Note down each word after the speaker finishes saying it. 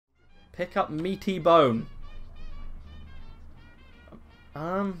Pick up meaty bone.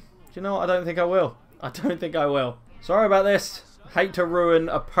 Do you know what? I don't think I will. I don't think I will. Sorry about this. Hate to ruin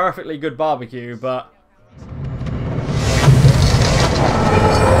a perfectly good barbecue, but...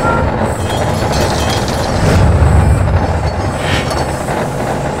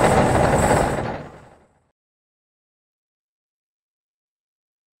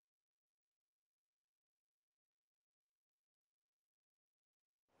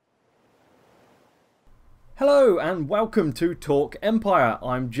 Hello and welcome to Talk Empire.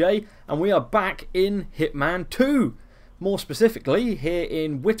 I'm Jay and we are back in Hitman 2. More specifically here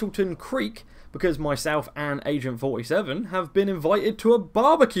in Whittleton Creek because myself and Agent 47 have been invited to a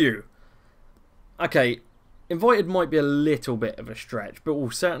barbecue. Okay, invited might be a little bit of a stretch, but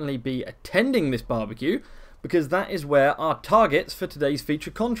we'll certainly be attending this barbecue because that is where our targets for today's feature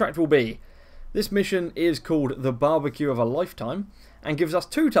contract will be. This mission is called the Barbecue of a Lifetime and gives us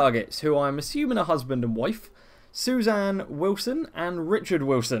two targets who I'm assuming are husband and wife, Suzanne Wilson and Richard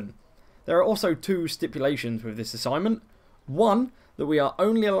Wilson. There are also two stipulations with this assignment. One, that we are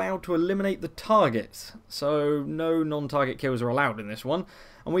only allowed to eliminate the targets, so no non-target kills are allowed in this one,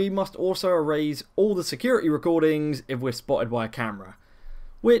 and we must also erase all the security recordings if we're spotted by a camera,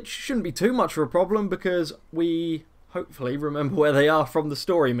 which shouldn't be too much of a problem because we hopefully remember where they are from the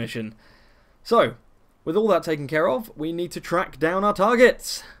story mission. So, with all that taken care of, we need to track down our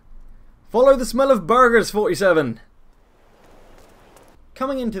targets. Follow the smell of burgers, 47.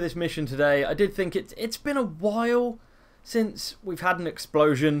 Coming into this mission today, I did think it's been a while since we've had an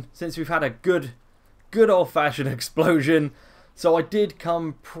explosion, since we've had a good old-fashioned explosion. So I did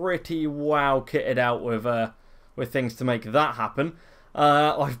come pretty wow kitted out with things to make that happen.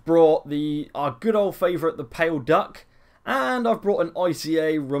 I've brought our good old favourite, the Pale Duck. And I've brought an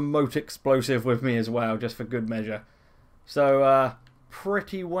ICA remote explosive with me as well, just for good measure. So,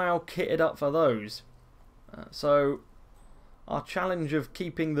 pretty well kitted up for those. So, our challenge of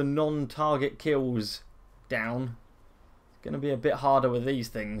keeping the non-target kills down is going to be a bit harder with these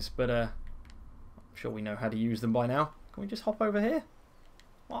things, but I'm sure we know how to use them by now. Can we just hop over here?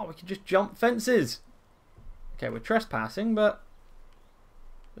 Wow, we can just jump fences. Okay, we're trespassing, but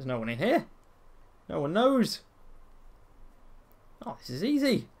there's no one in here. No one knows. Oh, this is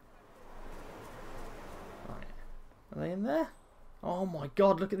easy. Right. Are they in there? Oh my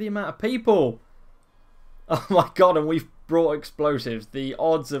god, look at the amount of people. Oh my god, and we've brought explosives. The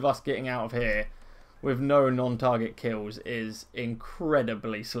odds of us getting out of here with no non-target kills is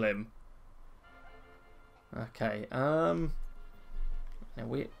incredibly slim. Okay, are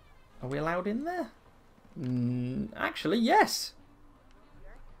we allowed in there? Actually, yes.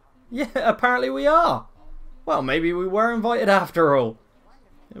 Yeah, apparently we are. Well, maybe we were invited after all.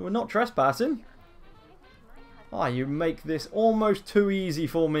 We're not trespassing. Ah, you make this almost too easy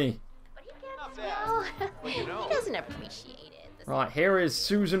for me. Well, he doesn't appreciate it. Right, here is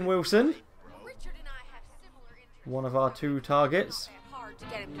Susan Wilson. One of our two targets.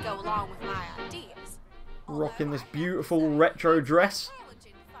 Rocking this beautiful retro dress.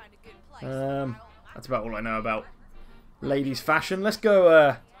 That's about all I know about ladies' fashion. Let's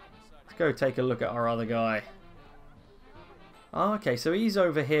go take a look at our other guy. Oh, okay, so he's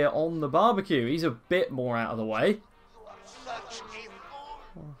over here on the barbecue. He's a bit more out of the way.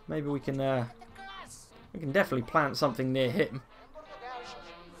 Well, maybe we can definitely plant something near him.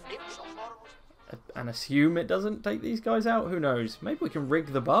 And assume it doesn't take these guys out. Who knows? Maybe we can rig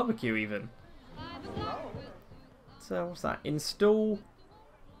the barbecue even. So what's that? Install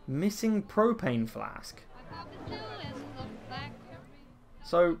missing propane flask.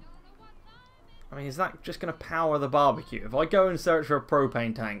 So, I mean, is that just going to power the barbecue? If I go and search for a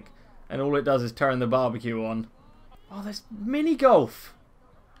propane tank and all it does is turn the barbecue on. Oh, there's mini golf.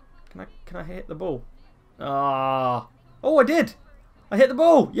 Can I hit the ball? Ah. Oh, I did. I hit the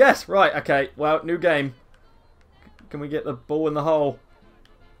ball. Yes, right. Okay. Well, new game. Can we get the ball in the hole?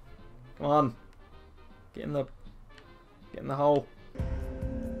 Come on. Get in the hole.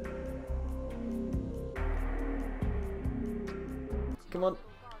 Come on.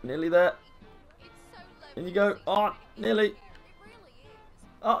 Nearly there. In you go. Oh, nearly.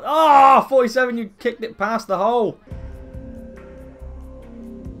 Oh, 47, you kicked it past the hole.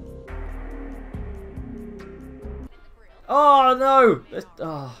 Oh, no.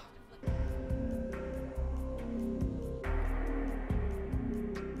 Oh.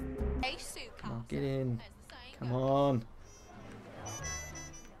 Come on, get in. Come on.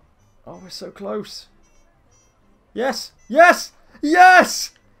 Oh, we're so close. Yes. Yes.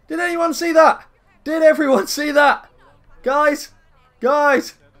 Yes. Did anyone see that? Did everyone see that? Guys.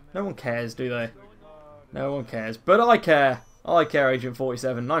 Guys. No one cares, do they? No one cares. But I care. I care, Agent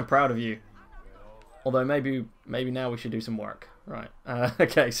 47, and I'm proud of you. Although maybe now we should do some work. Right.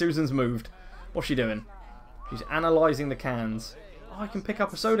 Okay, Susan's moved. What's she doing? She's analysing the cans. Oh, I can pick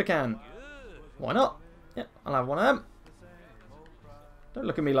up a soda can. Why not? Yeah, I'll have one of them. Don't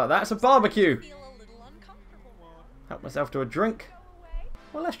look at me like that. It's a barbecue. Help myself to a drink.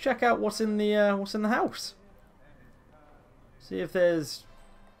 Well, let's check out what's in the house. See if there's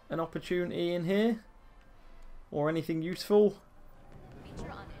an opportunity in here or anything useful.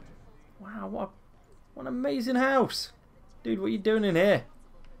 Wow, what an amazing house. Dude, what are you doing in here?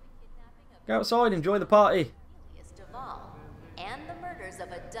 Go outside, enjoy the party. And the murders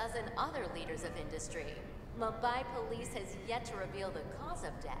of a dozen other leaders of industry. Mumbai police has yet to reveal the cause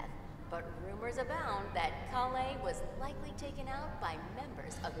of death, but rumors abound that Kale was likely taken out by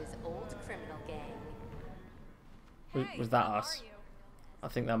members of his old criminal gang. Was that us? I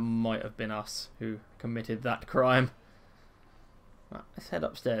think that might have been us who committed that crime. Right, let's head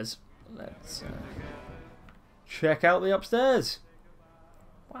upstairs. Let's check out the upstairs.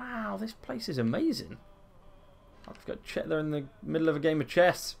 Wow, this place is amazing. I've got they're in the middle of a game of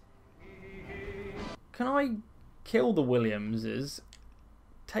chess. Can I kill the Williamses,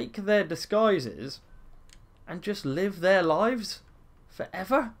 take their disguises, and just live their lives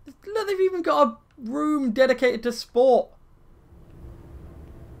forever? Look, they've even got a room dedicated to sport.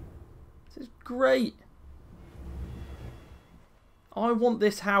 This is great. I want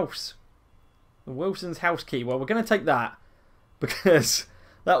this house. The Wilson's house key. Well, we're going to take that because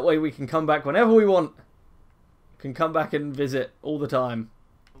that way we can come back whenever we want. Can come back and visit all the time.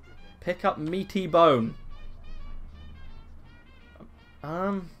 Pick up meaty bone.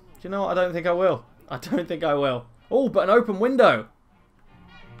 Do you know what? I don't think I will. I don't think I will. Oh, but an open window.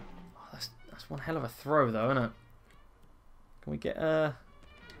 Oh, that's one hell of a throw, though, isn't it? Can we get No,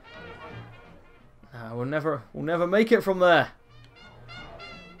 we'll never make it from there.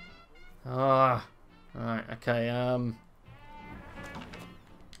 Ah, right, okay.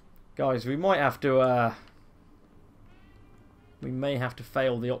 Guys, we might have to. We may have to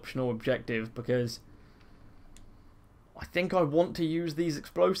fail the optional objective because I think I want to use these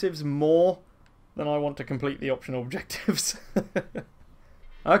explosives more than I want to complete the optional objectives.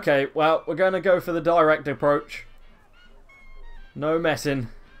 Okay, well, we're going to go for the direct approach. No messing.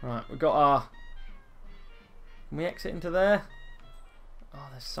 Right, we've got our... Can we exit into there? Oh,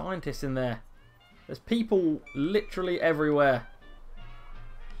 there's scientists in there. There's people literally everywhere.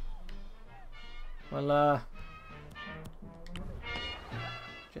 Well,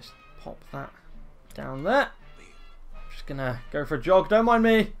 just pop that down there. Just gonna go for a jog. Don't mind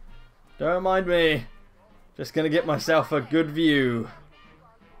me. Don't mind me. Just gonna get myself a good view.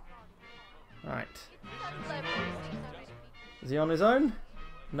 Right. Is he on his own?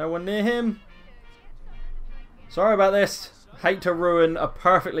 No one near him? Sorry about this. Hate to ruin a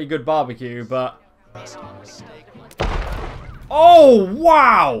perfectly good barbecue, but... Oh,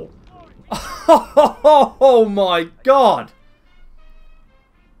 wow! Oh my god!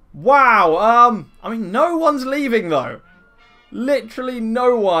 Wow, I mean, no one's leaving, though. Literally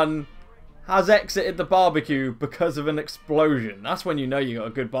no one has exited the barbecue because of an explosion. That's when you know you got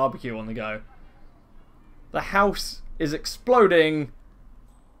a good barbecue on the go. The house is exploding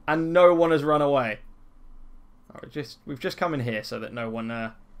and no one has run away. Right, we've just come in here so that no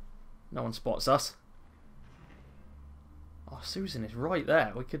one spots us. Oh, Susan is right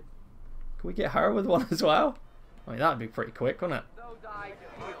there. Can we get her with one as well? I mean, that'd be pretty quick, wouldn't it?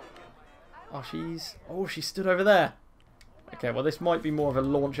 Oh, she stood over there. Okay, well, this might be more of a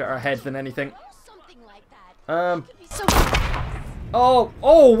launch at her head than anything. Oh,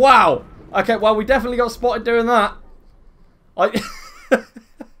 wow. Okay, well, we definitely got spotted doing that.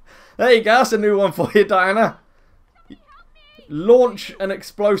 There you go. That's a new one for you, Diana. Launch an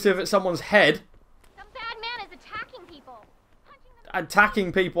explosive at someone's head. Some bad man is attacking people.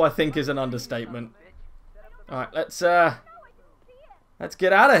 Attacking people, I think, is an understatement. All right, let's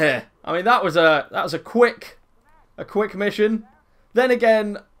get out of here. I mean, that was a quick mission. Then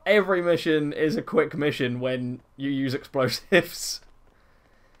again, every mission is a quick mission when you use explosives.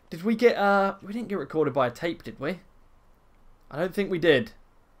 Did we get we didn't get recorded by a tape, did we? I don't think we did.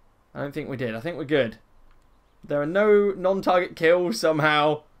 I think we're good. There are no non-target kills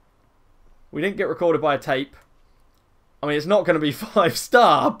somehow. We didn't get recorded by a tape. I mean, it's not going to be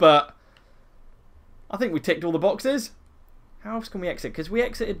 5-star, but I think we ticked all the boxes. How else can we exit? Because we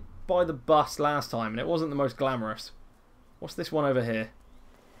exited by the bus last time and it wasn't the most glamorous. What's this one over here?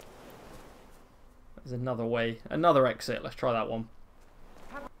 There's another way. Another exit. Let's try that one.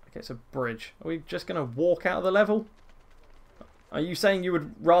 Okay, it's a bridge. Are we just going to walk out of the level? Are you saying you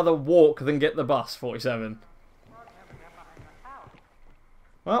would rather walk than get the bus, 47?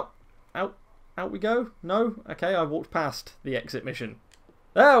 Well, out we go. No? Okay, I walked past the exit mission.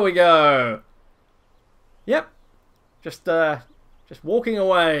 There we go! Yep. Just walking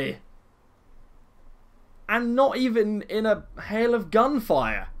away. And not even in a hail of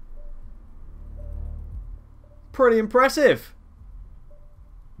gunfire. Pretty impressive.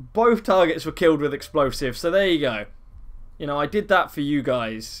 Both targets were killed with explosives, so there you go. You know, I did that for you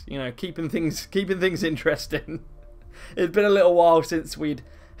guys. You know, keeping things interesting. It's been a little while since we'd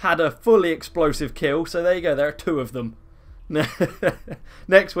had a fully explosive kill, so there you go. There are 2 of them.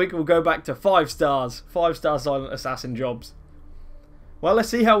 Next week we'll go back to 5 stars. 5-star silent assassin jobs. Well, let's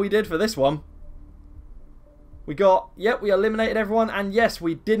see how we did for this one. We eliminated everyone, and yes,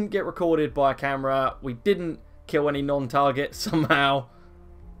 we didn't get recorded by a camera. We didn't kill any non-targets somehow.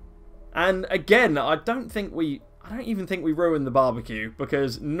 And again, I don't even think we ruined the barbecue,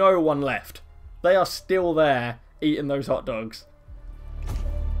 because no one left. They are still there eating those hot dogs.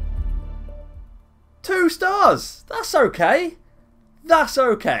 2 stars! That's okay. That's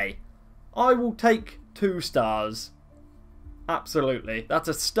okay. I will take 2 stars. Absolutely. That's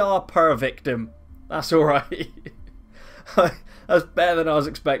a star per victim. That's alright. That's better than I was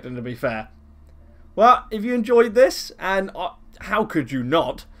expecting, to be fair. Well, if you enjoyed this, and how could you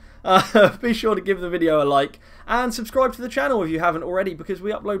not, be sure to give the video a like and subscribe to the channel if you haven't already, because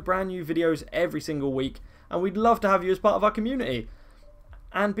we upload brand new videos every single week and we'd love to have you as part of our community.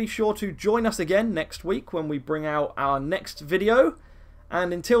 And be sure to join us again next week when we bring out our next video.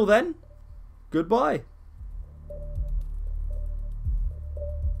 And until then, goodbye.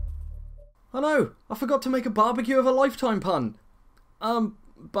 Oh no, I forgot to make a barbecue of a lifetime pun.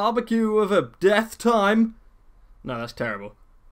 Barbecue of a death time? No, that's terrible.